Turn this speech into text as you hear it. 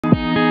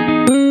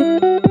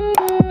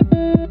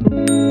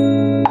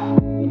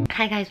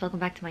Hi guys, welcome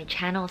back to my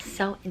channel.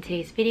 So in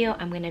today's video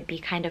I'm going to be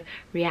kind of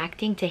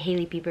reacting to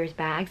Hailey Bieber's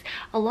bags.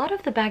 A lot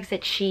of the bags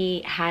that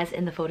she has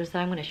in the photos that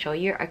I'm going to show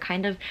you are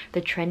kind of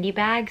the trendy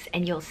bags,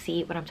 and you'll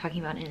see what I'm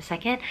talking about in a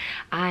second.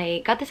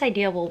 I got this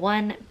idea, well,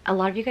 one, a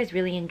lot of you guys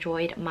really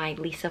enjoyed my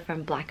Lisa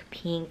from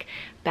Blackpink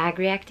bag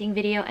reacting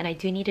video, and I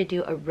do need to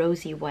do a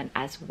rosy one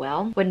as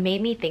well. What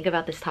made me think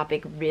about this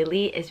topic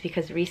really is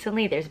because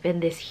recently there's been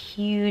this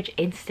huge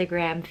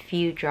Instagram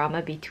feud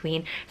drama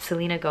between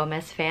Selena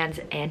Gomez fans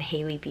and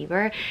Hailey Bieber,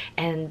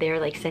 and they're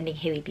like sending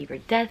Hailey Bieber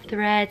death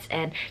threats,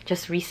 and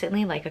just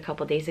recently, like a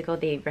couple days ago,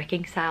 they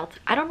reconciled.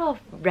 I don't know if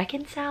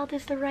reconciled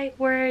is the right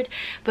word,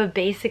 but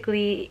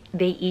basically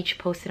they each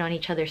posted on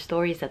each other's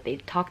stories that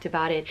they've talked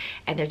about it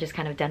and they're just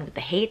kind of done with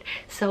the hate.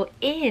 So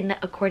in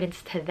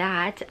accordance to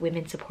that,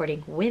 women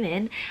supporting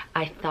women,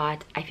 I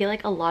feel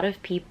like a lot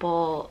of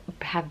people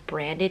have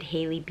branded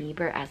Hailey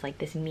Bieber as like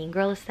this mean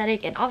girl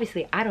aesthetic, and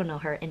obviously I don't know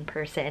her in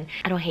person.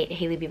 I don't hate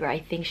Hailey Bieber. I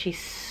think she's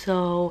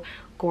so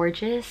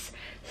gorgeous.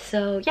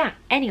 So yeah,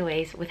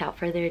 anyways, without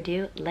further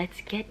ado,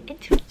 let's get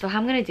into it. So how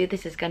I'm gonna do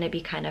this is gonna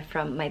be kind of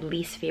from my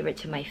least favorite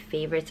to my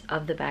favorites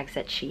of the bags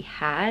that she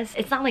has.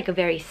 It's not like a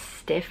very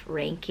stiff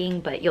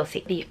ranking, but you'll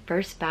see. The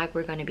first bag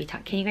we're gonna be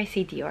talking, can you guys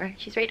see Dior?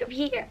 She's right over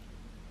here.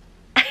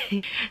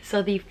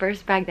 So the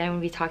first bag that I'm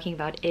going to be talking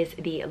about is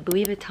the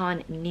Louis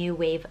Vuitton New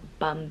Wave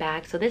Bum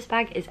Bag. So this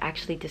bag is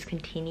actually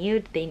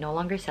discontinued. They no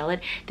longer sell it.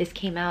 This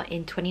came out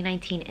in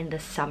 2019 in the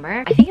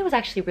summer. I think it was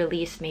actually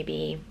released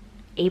maybe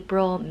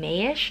April,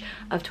 May-ish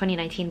of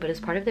 2019, but as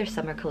part of their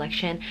summer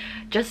collection.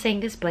 Just saying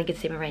this blanket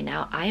statement right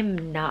now, I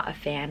am not a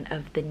fan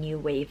of the New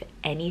Wave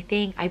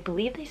anything. I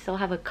believe they still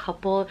have a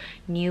couple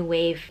New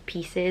Wave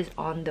pieces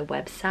on the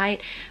website,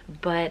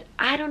 but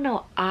I don't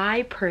know.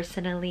 I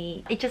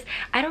personally,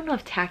 I don't know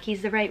if tacky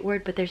is the right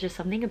word, but there's just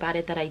something about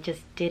it that I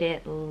just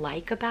didn't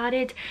like about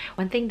it.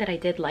 One thing that I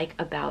did like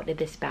about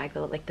this bag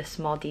though, like the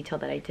small detail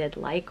that I did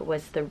like,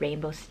 was the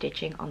rainbow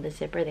stitching on the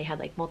zipper. They had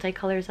like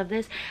multicolors of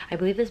this. I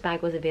believe this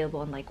bag was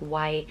available in like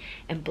white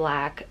and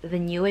black. The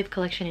New Wave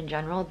collection in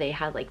general, they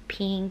had like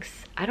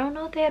pinks. I don't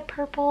know if they had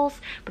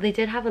purples, but they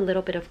did have a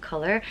little bit of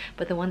color.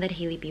 But the one that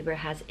Hailey Bieber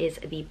has is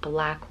the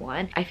black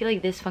one. I feel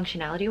like this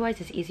functionality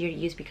wise is easier to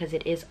use because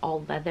it is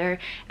all leather,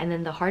 and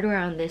then the hardware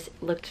on this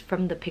looked,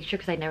 from the picture,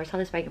 because I never saw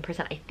this bag in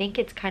person, I think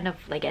it's kind of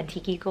like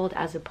antique gold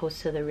as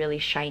opposed to the really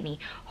shiny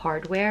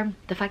hardware.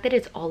 The fact that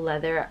it's all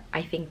leather,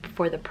 I think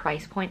for the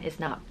price point, is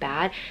not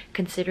bad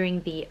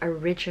considering the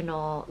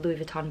original Louis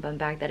Vuitton bum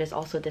bag that is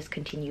also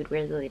discontinued,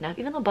 weirdly enough.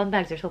 Even though bum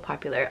bags are so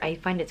popular, I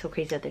find it so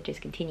crazy that they're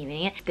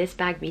discontinuing it. This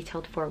bag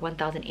retailed for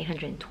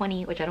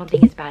 $1,820, which I don't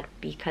think is bad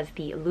because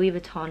the Louis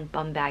Vuitton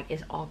bum bag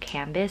is all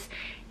canvas,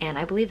 and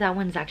I believe that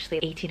one's actually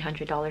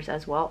 $1,800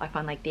 as well. I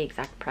found like the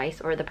exact price,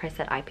 or the price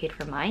that I paid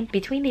for mine.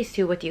 Between these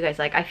two, what do you guys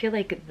like? I feel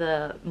like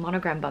the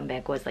monogram bum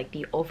bag was like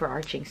the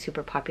overarching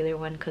super popular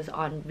one, because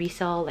on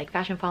resale, like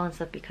Fashion Fall and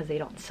stuff, because they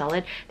don't sell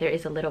it, there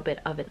is a little bit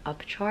of an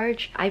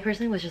upcharge. I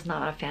personally was just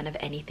not a fan of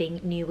anything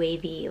new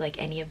wavy, like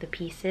any of the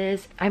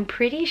pieces. I'm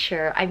pretty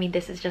sure, I mean,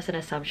 this is just an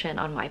assumption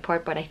on my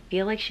part, but I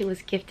feel like she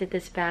was gifted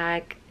this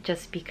bag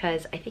just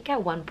because I think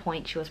at one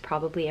point she was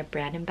probably a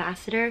brand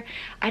ambassador.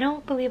 I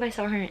don't believe I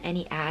saw her in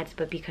any ads,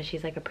 but because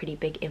she's like a pretty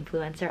big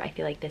influencer, I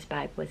feel like this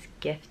bag was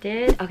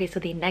gifted. Okay, so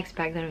the next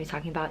bag that I'm going to be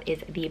talking about is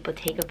the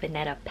Bottega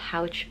Veneta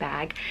pouch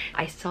bag.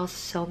 I saw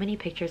so many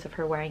pictures of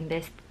her wearing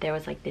this. There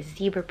was like the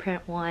zebra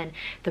print one,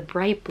 the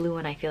bright blue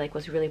one I feel like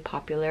was really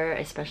popular,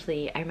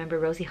 especially I remember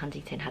Rosie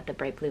Huntington had the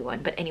bright blue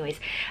one. But anyways,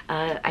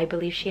 I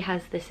believe she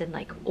has this in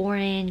like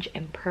orange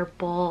and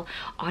purple.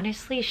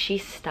 Honestly, she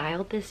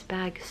styled this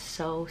bag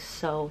so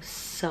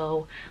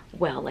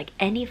well. Like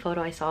any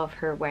photo I saw of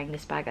her wearing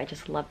this bag, I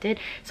just loved it.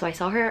 So I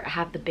saw her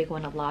have the big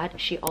one a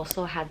lot. She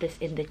also had this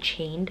in the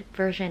chained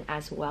version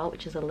as well,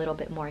 which is a little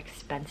bit more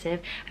expensive.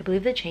 I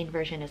believe the chained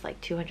version is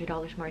like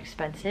 $200 more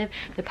expensive.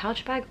 The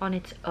pouch bag on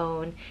its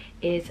own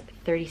is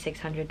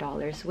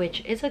 $3,600,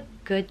 which is a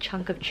good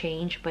chunk of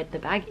change, but the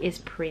bag is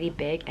pretty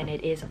big and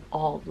it is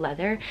all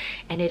leather,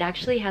 and it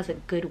actually has a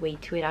good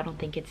weight to it. I don't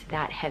think it's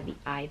that heavy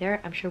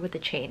either. I'm sure with the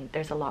chain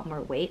there's a lot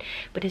more weight,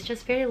 but it's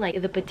just very like,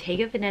 the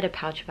Bottega Veneta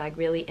pouch bag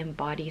really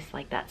embodies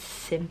like that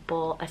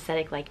simple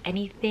aesthetic. Like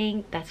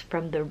anything that's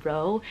from the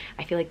row,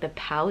 I feel like the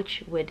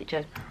pouch would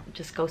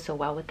just go so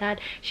well with that.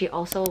 She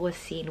also was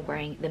seen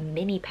wearing the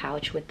mini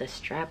pouch with the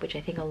strap, which I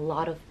think a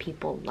lot of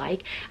people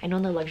like. I know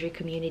in the luxury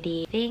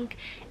community, I think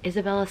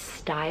Isabella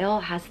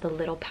Style has the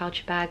little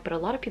pouch bag, but a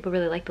lot of people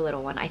really like the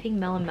little one. I think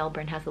Mel and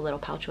Melbourne has the little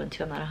pouch one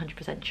too. I'm not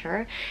 100%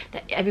 sure.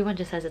 That everyone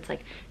just says it's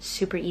like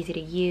super easy to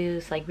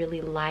use, like really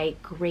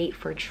light, great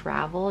for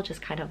travel,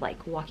 just kind of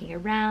like walking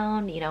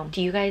around, you know.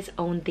 Do you guys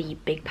own the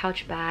big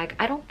pouch bag?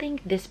 I don't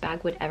think this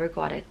bag would ever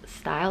go out of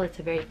style. It's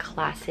a very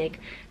classic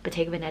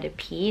Bottega Veneta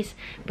piece,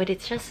 but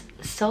it's just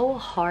so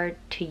hard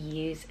to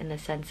use in the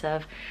sense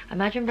of,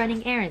 imagine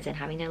running errands and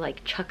having to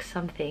like chuck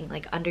something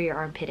like under your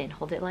armpit and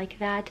hold it like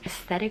that.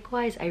 Aesthetic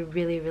wise, I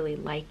really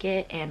like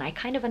it, and I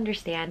kind of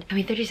understand. I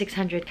mean,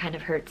 3,600 kind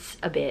of hurts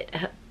a bit,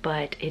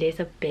 but it is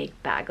a big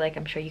bag. Like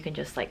I'm sure you can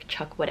just like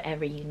chuck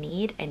whatever you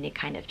need and it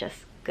kind of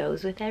just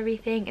goes with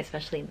everything,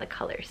 especially in the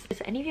colors.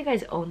 Does any of you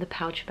guys own the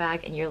pouch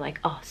bag and you're like,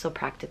 oh, so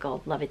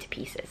practical, love it to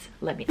pieces?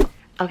 Let me know.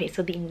 Okay,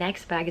 so the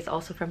next bag is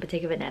also from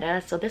Bottega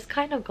Veneta. So this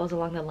kind of goes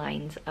along the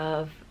lines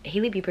of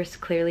Hailey Bieber's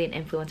clearly an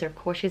influencer. Of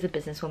course, she's a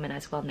businesswoman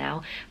as well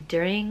now.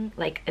 During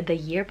like the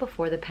year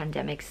before the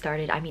pandemic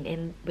started, I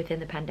mean within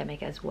the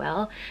pandemic as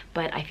well,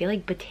 but I feel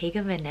like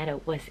Bottega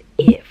Veneta was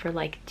it for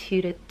like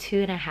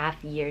 2.5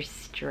 years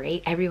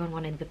straight. Everyone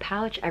wanted the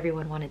pouch,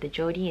 everyone wanted the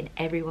Jodie, and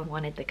everyone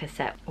wanted the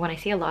cassette. When I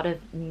see a lot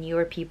of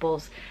newer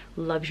people's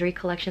luxury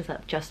collections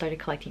that just started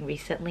collecting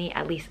recently,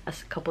 at least a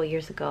couple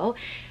years ago,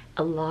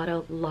 a lot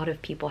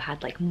of people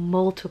had like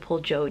multiple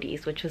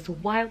Jodies, which was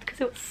wild because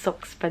it was so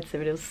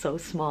expensive and it was so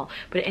small.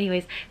 But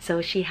anyways,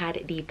 so she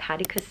had the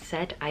padded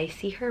cassette. I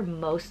see her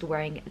most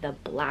wearing the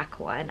black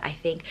one. I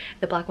think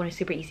the black one is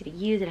super easy to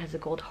use. It has a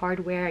gold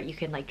hardware. You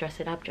can like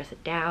dress it up, dress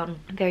it down,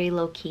 very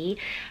low key.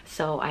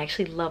 So I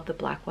actually love the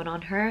black one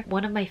on her.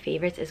 One of my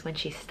favorites is when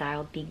she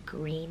styled the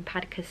green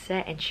padded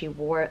cassette and she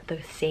wore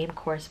the same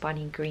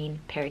corresponding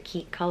green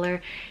parakeet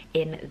color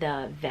in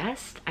the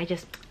vest. I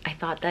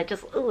thought that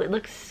just, oh, it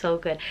looks so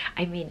good.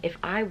 I mean, if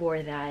I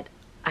wore that,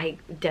 I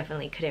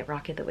definitely couldn't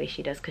rock it the way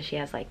she does because she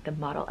has like the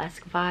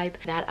model-esque vibe.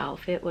 That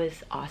outfit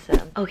was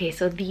awesome. Okay,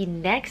 so the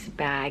next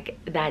bag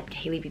that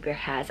Hailey Bieber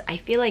has, I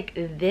feel like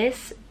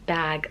this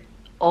bag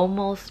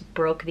almost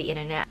broke the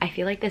internet. I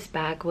feel like this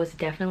bag was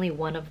definitely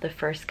one of the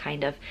first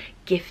kind of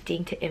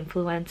gifting to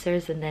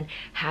influencers, and then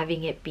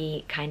having it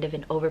be kind of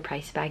an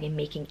overpriced bag and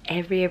making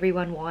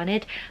everyone want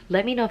it.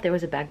 Let me know if there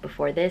was a bag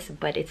before this,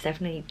 but it's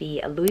definitely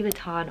the Louis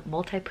Vuitton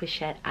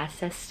multi-pochette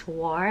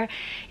accessoire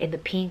in the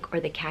pink or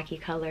the khaki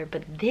color.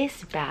 But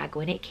this bag,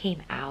 when it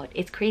came out,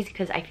 it's crazy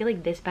because I feel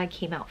like this bag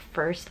came out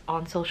first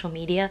on social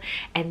media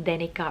and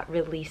then it got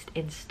released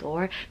in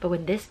store. But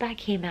when this bag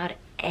came out,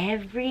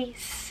 every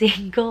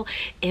single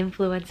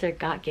influencer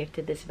got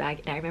gifted this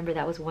bag. And I remember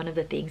that was one of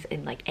the things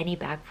in like any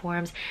bag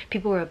forums,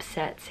 people were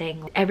upset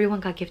saying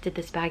everyone got gifted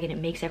this bag and it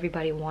makes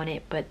everybody want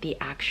it, but the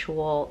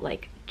actual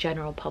like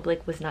general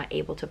public was not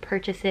able to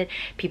purchase it.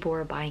 People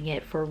were buying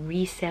it for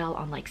resale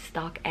on like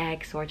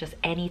StockX or just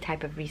any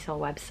type of resale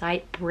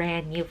website,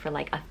 brand new, for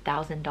like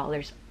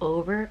 $1,000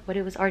 over what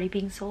it was already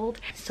being sold.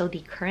 So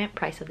the current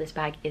price of this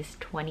bag is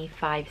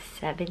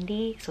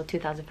 $2,570, so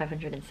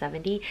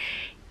 $2,570.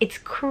 It's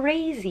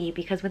crazy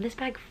because when this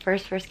bag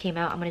first came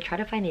out, I'm gonna try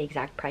to find the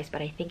exact price, but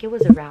I think it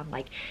was around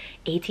like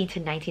 $1,800 to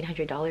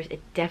 $1,900.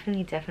 It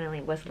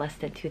definitely was less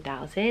than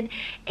 $2,000.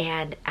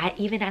 And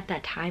even at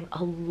that time,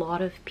 a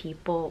lot of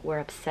people were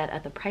upset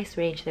at the price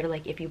range. They're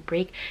like, if you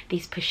break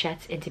these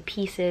pochettes into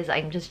pieces,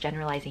 I'm just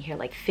generalizing here,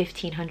 like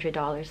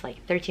 $1,500,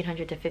 like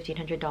 $1,300 to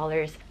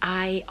 $1,500.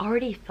 I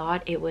already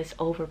thought it was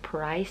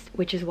overpriced,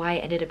 which is why I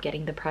ended up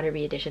getting the Prada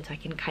re-edition, so I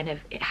can kind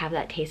of have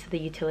that taste of the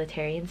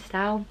utilitarian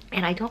style.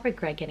 And I don't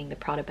regret getting the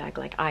Prada bag.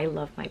 Like, I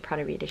love my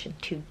Prada re-edition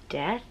to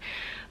death,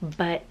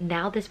 but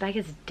now this bag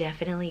has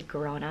definitely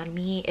grown on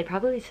me. It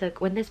probably took,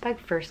 when this bag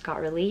first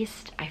got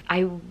released,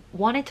 I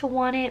wanted to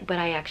want it, but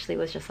I actually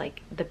was just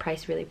like, the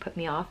price really put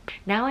me off.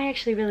 Now I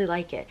actually really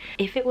like it.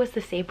 If it was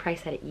the same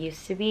price that it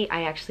used to be,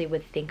 I actually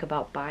would think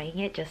about buying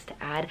it just to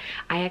add.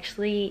 I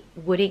actually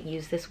wouldn't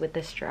use this with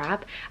the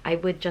strap. I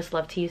would just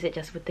love to use it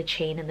just with the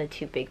chain and the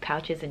two big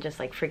pouches and just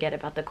like forget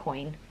about the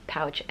coin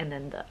pouch and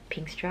then the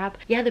pink strap.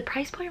 Yeah, the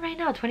price point right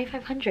now,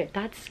 $2,500.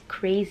 That's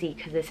crazy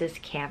because this is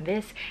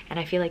canvas, and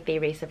I feel like they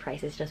raised the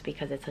prices just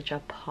because it's such a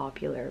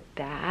popular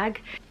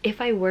bag.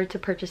 If I were to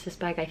purchase this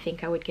bag, I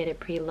think I would get it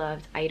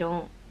pre-loved. I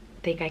don't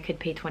think I could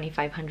pay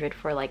 $2,500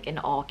 for like an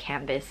all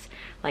canvas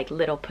like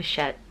little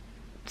pochette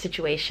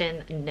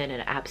situation. No,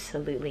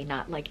 absolutely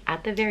not. Like,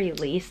 at the very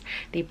least,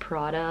 the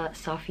Prada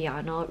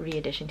Saffiano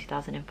re-edition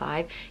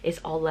 2005 is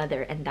all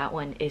leather, and that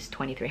one is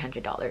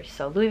 $2,300.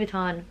 So Louis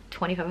Vuitton,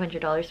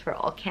 $2,500 for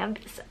all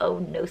canvas. Oh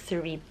no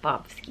siree,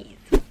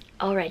 Bobskis.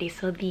 Alrighty,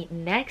 so the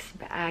next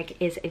bag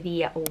is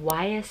the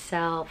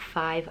YSL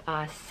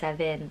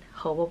 507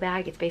 hobo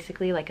bag. It's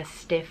basically like a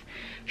stiff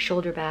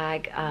shoulder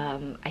bag.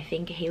 I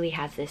think Hailey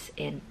has this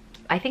in,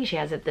 I think she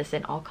has this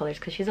in all colors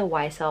because she's a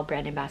YSL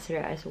brand ambassador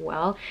as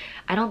well.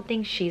 I don't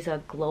think she's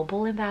a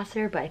global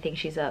ambassador, but I think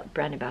she's a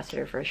brand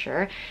ambassador for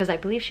sure, because I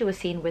believe she was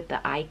seen with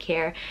the eye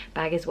care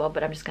bag as well,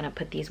 but I'm just gonna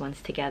put these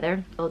ones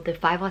together. So the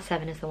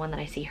 507 is the one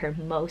that I see her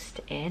most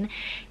in,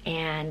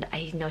 and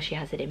I know she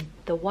has it in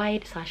the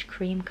white /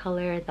 cream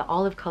color. The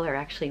olive color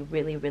actually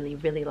really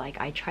like.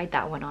 I tried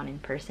that one on in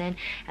person,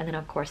 and then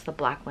of course the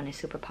black one is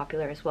super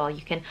popular as well.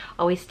 You can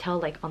always tell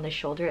like on the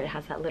shoulder it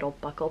has that little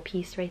buckle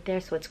piece right there,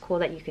 so it's cool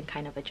that you can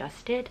kind of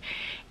adjust it.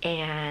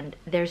 And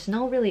there's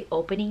no really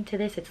opening to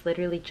this. It's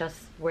literally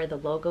just where the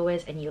logo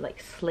is, and you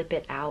like slip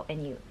it out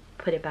and you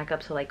put it back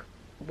up, so like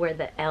where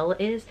the L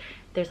is,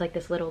 there's like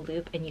this little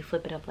loop and you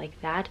flip it up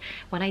like that.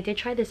 When I did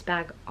try this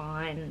bag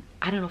on,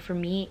 I don't know, for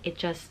me it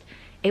just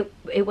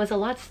it was a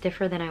lot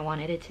stiffer than I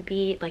wanted it to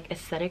be. Like,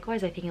 aesthetic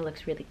wise, I think it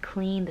looks really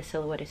clean. The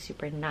silhouette is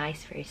super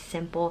nice, very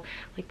simple.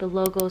 Like, the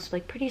logo's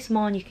like pretty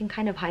small and you can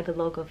kind of hide the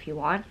logo if you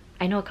want.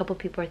 I know a couple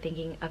people are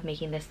thinking of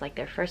making this like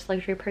their first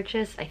luxury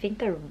purchase. I think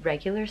the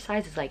regular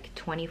size is like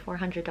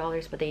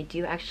 $2,400, but they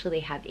do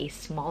actually have a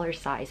smaller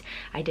size.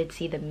 I did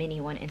see the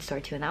mini one in store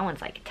too, and that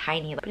one's like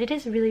tiny, but it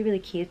is really, really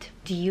cute.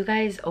 Do you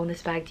guys own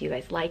this bag? Do you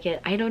guys like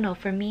it? I don't know.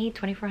 For me,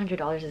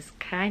 $2,400 is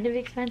kind of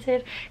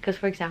expensive because,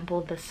 for example,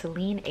 the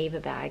Celine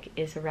Ava bag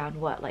is around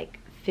what, like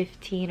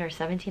 $1,500 or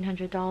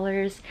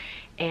 $1,700,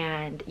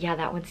 and yeah,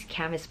 that one's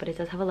canvas, but it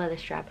does have a leather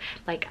strap.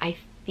 Like, I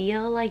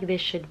feel like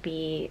this should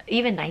be,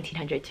 even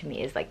 $1,900 to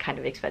me is like kind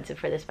of expensive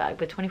for this bag,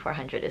 but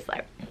 $2,400 is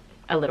like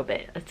a little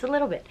bit. It's a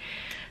little bit.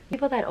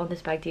 People that own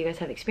this bag, do you guys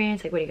have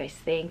experience? Like, what do you guys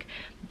think?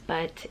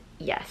 But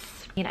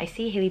yes, I mean, I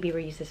see Hailey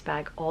Bieber use this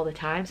bag all the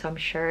time, so I'm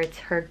sure it's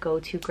her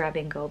go-to grab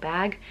and go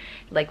bag,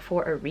 like,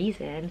 for a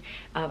reason.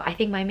 I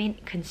think my main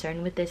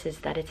concern with this is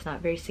that it's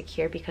not very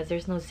secure because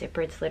there's no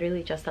zipper. It's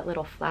literally just that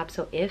little flap.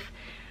 So if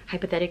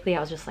hypothetically I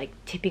was just like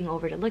tipping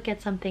over to look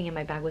at something and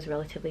my bag was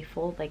relatively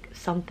full, like,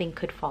 something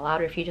could fall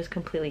out, or if you just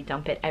completely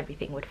dump it,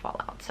 everything would fall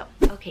out. So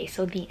okay,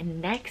 so the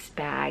next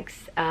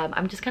bags,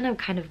 I'm just gonna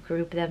kind of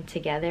group them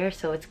together.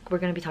 So we're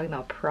gonna be talking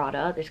about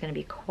Prada. There's gonna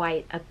be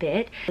quite a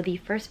bit. So the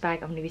first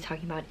bag I'm gonna be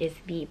talking about is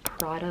the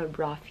Prada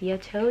Raffia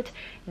tote.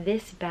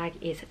 This bag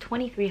is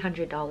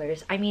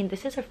 $2,300. I mean,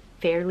 this is a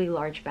fairly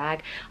large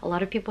bag. A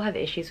lot of people have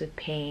issues with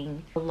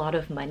paying a lot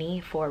of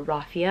money for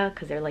raffia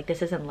because they're like,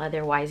 this isn't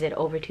leather, why is it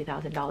over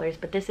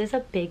 $2,000? But this is a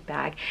big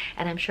bag,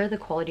 and I'm sure the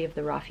quality of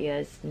the raffia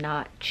is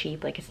not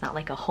cheap. Like, it's not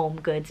like a home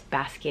goods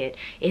basket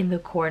in the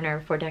corner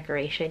for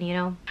decoration, you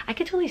know? I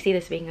could totally see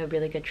this being a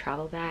really good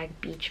travel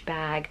bag, beach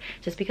bag,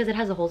 just because it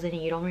has the holes in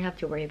it. You don't really have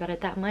to worry about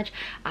it that much.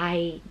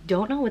 I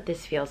don't know what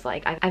this feels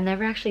like. I've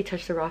never actually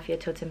touched the raffia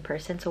totes in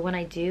person, so when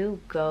I do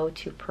go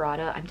to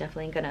Prada, I'm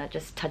definitely gonna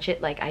just touch it.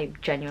 Like, I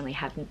genuinely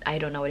haven't, I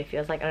don't know what it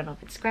feels like. I don't know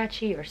if it's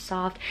scratchy or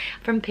soft.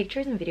 From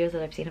pictures and videos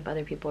that I've seen of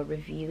other people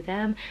review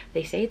them,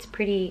 they say it's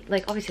pretty,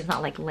 like, obviously it's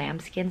not like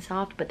lambskin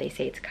soft, but they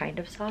say it's kind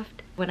of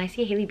soft. When I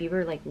see Hailey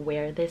Bieber like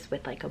wear this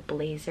with like a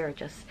blazer, or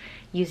just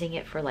using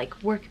it for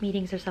like work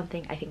meetings or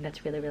something, I think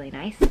that's really, really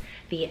nice.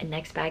 The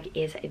next bag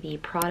is the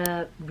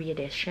Prada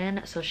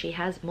re-edition. So she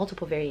has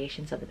multiple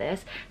variations of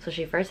this. So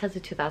she first has the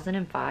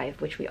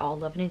 2005, which we all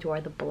love and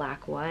adore, the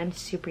black one,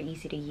 super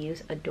easy to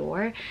use,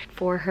 adore.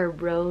 For her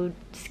Road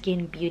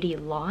Skin Beauty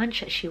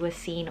launch, she was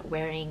seen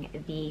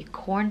wearing the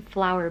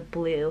cornflower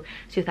blue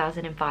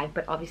 2005,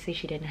 but obviously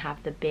she didn't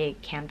have the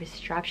big canvas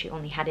strap. She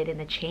only had it in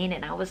the chain,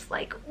 and I was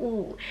like,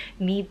 ooh,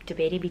 me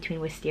debating between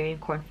wisteria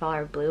and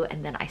cornflower blue,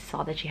 and then I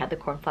saw that she had the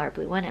cornflower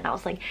blue one, and I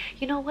was like,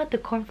 you know what, the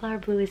cornflower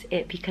blue is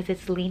it, because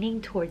it's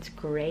leaning towards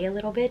gray a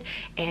little bit,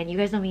 and you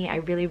guys know me, I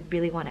really,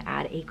 really want to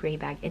add a gray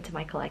bag into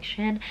my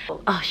collection.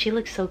 Oh, she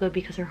looks so good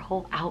because her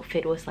whole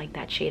outfit was like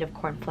that shade of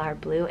cornflower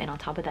blue, and on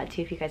top of that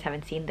too, if you guys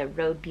haven't seen, the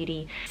Road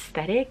Beauty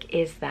aesthetic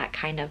is that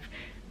kind of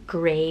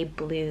gray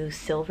blue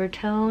silver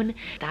tone.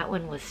 That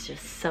one was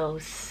just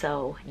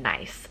so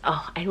nice.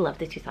 Oh, I love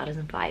the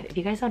 2005. If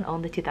you guys don't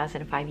own the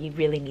 2005, you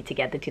really need to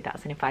get the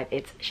 2005.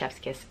 It's chef's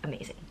kiss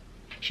amazing.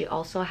 She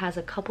also has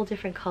a couple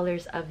different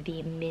colors of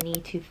the mini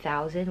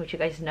 2000, which you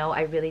guys know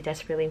I really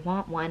desperately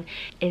want one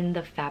in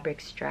the fabric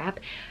strap.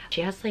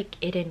 She has like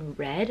it in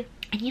red.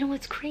 And you know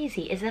what's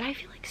crazy is that I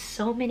feel like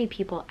so many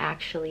people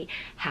actually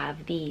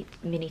have the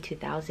mini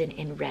 2000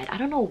 in red. I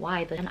don't know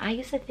why, but I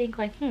used to think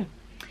like,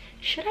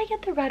 should I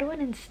get the red one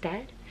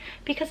instead?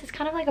 Because it's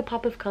kind of like a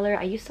pop of color.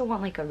 I used to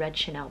want like a red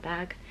Chanel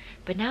bag,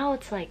 but now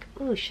it's like,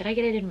 ooh, should I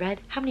get it in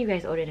red? How many of you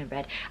guys own it in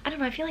red? I don't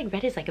know, I feel like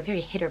red is like a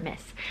very hit or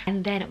miss.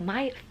 And then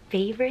my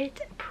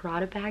favorite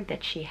Prada bag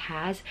that she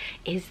has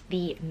is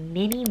the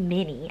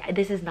mini.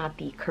 This is not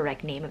the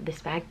correct name of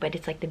this bag, but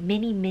it's like the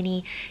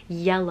mini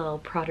yellow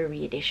Prada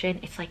re-edition.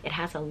 It's like it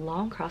has a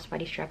long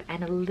crossbody strap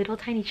and a little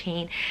tiny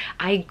chain.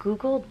 I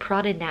googled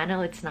Prada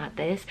Nano. It's not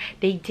this.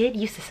 They did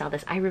used to sell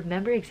this. I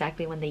remember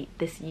exactly when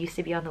this used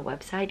to be on the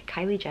website.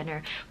 Kylie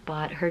Jenner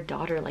bought her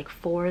daughter like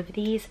 4 of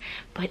these,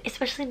 but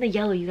especially in the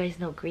yellow, you guys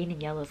know green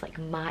and yellow is like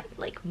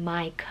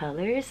my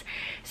colors.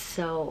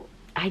 So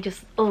I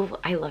just, oh,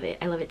 I love it.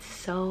 I love it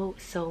so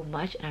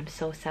much, and I'm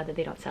so sad that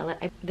they don't sell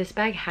it. This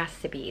bag has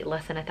to be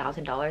less than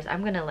 $1,000.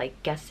 I'm gonna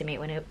like guesstimate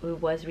when it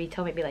was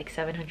retail, maybe like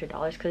 $700,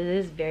 because it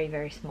is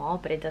very small,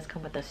 but it does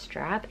come with a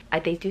strap.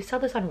 They do sell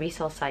this on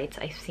resale sites.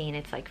 I've seen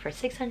it's like for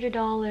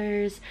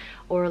 $600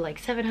 or like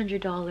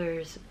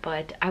 $700,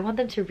 but I want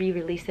them to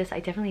re-release this. I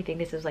definitely think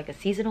this is like a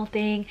seasonal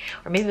thing,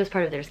 or maybe it was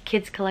part of their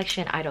kids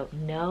collection. I don't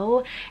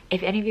know.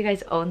 If any of you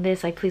guys own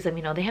this, like, please let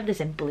me know. They have this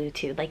in blue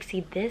too. Like,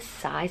 see, this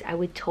size, I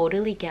would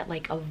totally get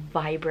like a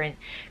vibrant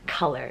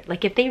color.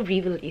 Like, if they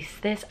re-release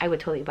this, I would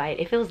totally buy it.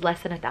 If it was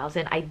less than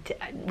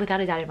 $1,000, without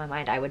a doubt in my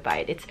mind, I would buy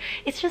it.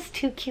 It's just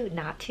too cute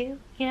not to,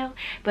 you know.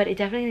 But it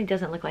definitely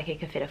doesn't look like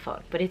it could fit a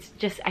phone. But it's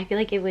just, I feel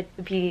like it would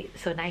be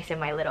so nice in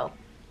my little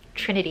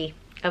Trinity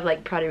of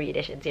like Prada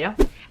re-editions, you know?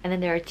 And then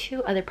there are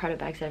two other Prada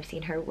bags that I've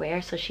seen her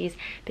wear. So she's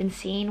been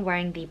seen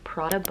wearing the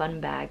Prada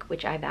bun bag,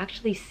 which I've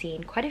actually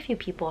seen quite a few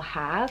people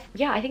have.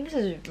 Yeah, I think this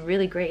is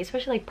really great,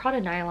 especially like Prada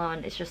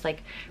nylon. It's just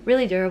like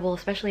really durable,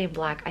 especially in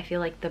black. I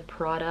feel like the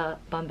Prada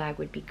bun bag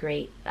would be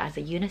great as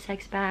a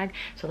unisex bag.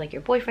 So like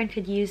your boyfriend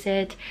could use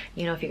it.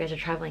 You know, if you guys are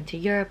traveling to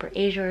Europe or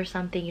Asia or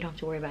something, you don't have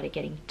to worry about it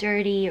getting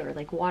dirty or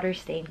like water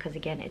stained because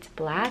again, it's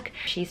black.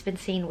 She's been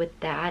seen with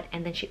that.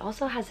 And then she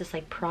also has this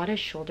like Prada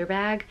shoulder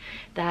bag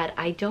that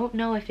I don't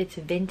know if it's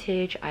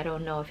vintage, I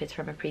don't know if it's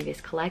from a previous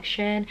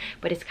collection,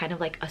 but it's kind of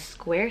like a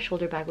square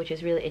shoulder bag, which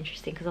is really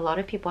interesting because a lot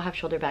of people have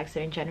shoulder bags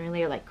that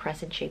generally are like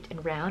crescent shaped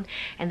and round,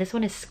 and this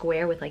one is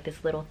square with like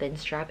this little thin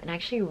strap, and I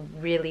actually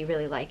really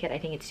like it. I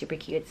think it's super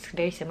cute. It's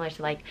very similar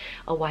to like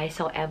a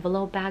YSL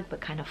envelope bag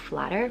but kind of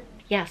flatter.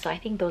 Yeah, so I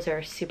think those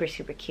are super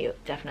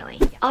cute, definitely.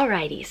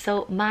 Alrighty,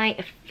 so my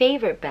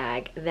favorite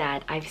bag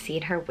that I've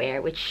seen her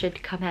wear, which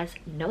should come as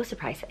no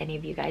surprise to any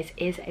of you guys,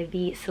 is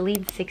the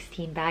Celine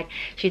 16 bag.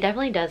 She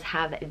definitely does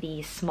have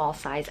the small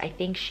size. I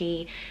think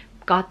she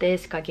got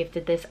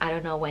gifted this, I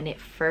don't know, when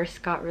it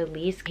first got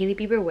released. Hailey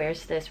Bieber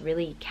wears this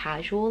really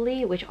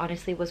casually, which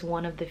honestly was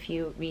one of the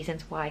few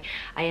reasons why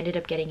I ended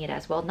up getting it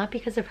as well. Not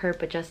because of her,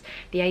 but just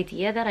the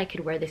idea that I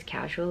could wear this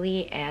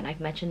casually. And I've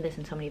mentioned this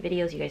in so many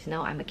videos, you guys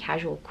know I'm a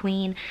casual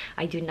queen.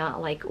 I do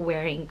not like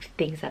wearing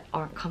things that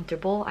aren't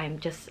comfortable. I'm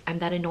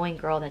that annoying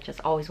girl that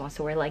just always wants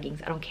to wear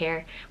leggings. I don't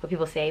care what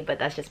people say, but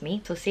that's just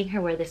me. So seeing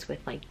her wear this with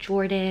like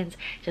Jordans,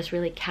 just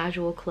really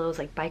casual clothes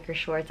like biker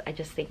shorts, I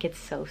just think it's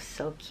so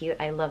cute.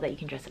 I love that you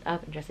can dress it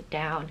up and dress it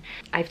down.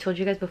 I've told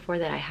you guys before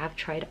that I have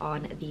tried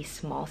on the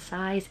small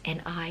size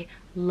and I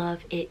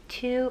love it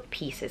to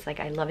pieces. Like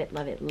I love it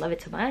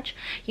so much.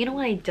 You know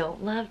what I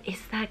don't love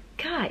is that,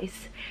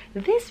 guys,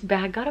 this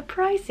bag got a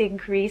price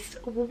increase.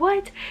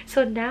 What?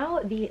 So now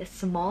the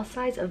small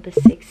size of the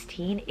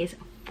 16 is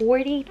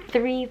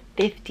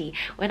 $43.50.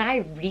 When I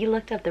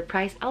re-looked up the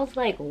price, I was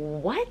like,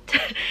 what?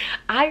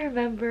 I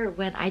remember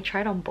when I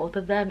tried on both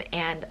of them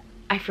and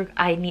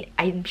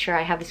I'm sure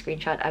I have a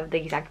screenshot of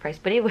the exact price,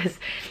 but it was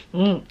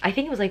I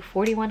think it was like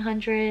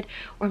 $4,100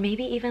 or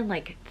maybe even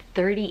like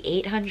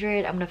 $3,800.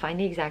 I'm gonna find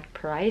the exact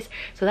price.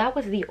 So that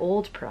was the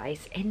old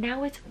price and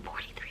now it's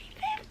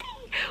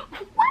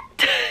 $43.50.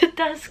 What?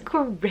 That's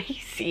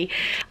crazy.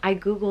 I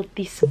googled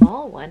the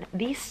small one.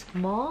 The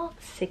small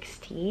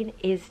 16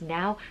 is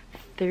now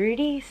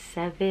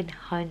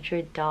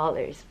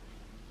 $3,700.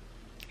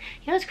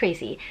 You know what's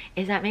crazy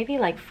is that maybe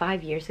like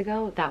 5 years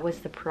ago that was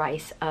the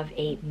price of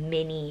a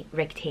mini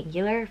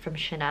rectangular from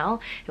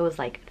Chanel. It was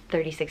like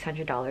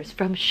 $3,600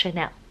 from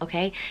Chanel,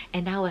 okay?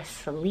 And now a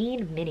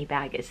Celine mini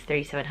bag is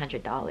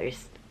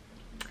 $3,700.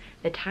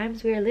 The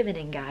times we are living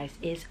in, guys,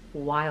 is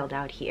wild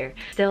out here.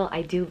 Still,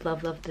 I do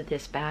love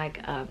this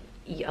bag. A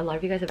lot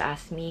of you guys have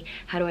asked me,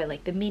 how do I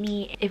like the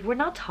mini? If we're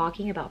not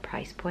talking about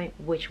price point,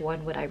 which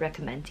one would I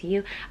recommend to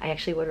you? I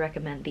actually would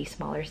recommend the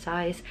smaller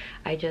size.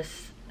 I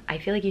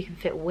feel like you can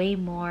fit way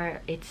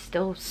more. It's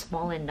still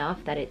small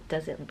enough that it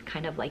doesn't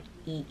kind of like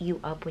eat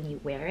you up when you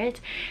wear it.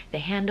 The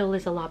handle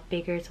is a lot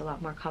bigger, it's a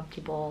lot more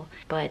comfortable,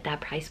 but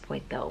that price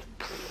point though,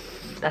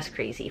 that's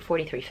crazy.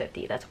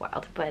 $43.50, that's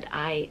wild. But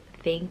I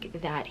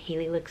think that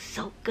Hailey looks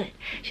so good.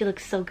 She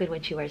looks so good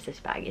when she wears this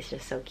bag. It's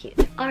just so cute.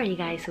 Alrighty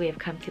guys, so we have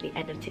come to the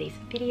end of today's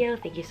video.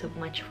 Thank you so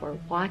much for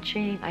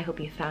watching. I hope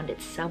you found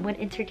it somewhat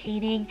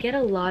entertaining. Get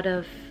a lot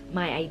of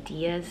my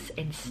ideas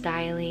and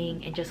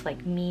styling and just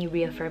like me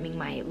reaffirming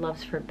my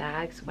loves for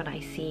bags when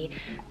I see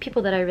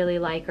people that I really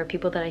like or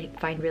people that I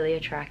find really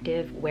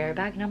attractive wear a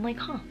bag and I'm like,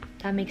 huh,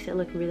 that makes it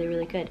look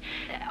really good.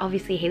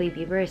 Obviously Hailey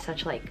Bieber is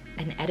such like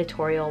an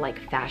editorial like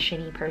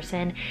fashion-y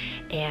person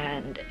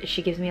and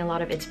she gives me a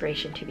lot of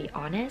inspiration, to be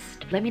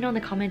honest. Let me know in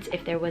the comments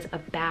if there was a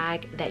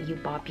bag that you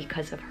bought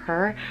because of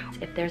her.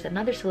 If there's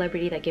another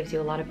celebrity that gives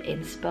you a lot of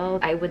inspo,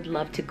 I would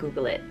love to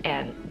Google it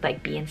and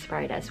like be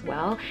inspired as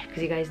well,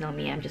 because you guys know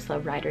me, I'm just a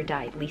ride or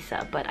die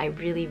Lisa, but I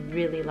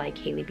really like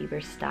Hailey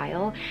Bieber's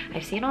style.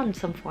 I've seen on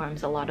some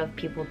forums a lot of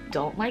people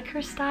don't like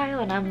her style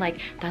and I'm like,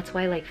 that's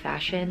why like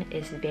fashion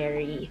is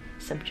very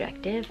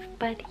subjective.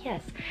 But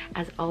yes,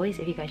 as always,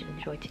 if you guys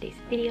enjoyed today's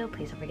video,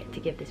 please don't forget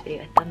to give this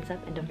video a thumbs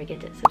up and don't forget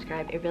to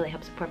subscribe. It really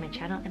helps support my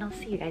channel and I'll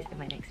see you guys in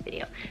my next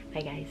video. Bye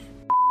guys.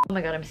 Oh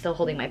my god, I'm still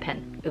holding my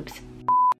pen. Oops.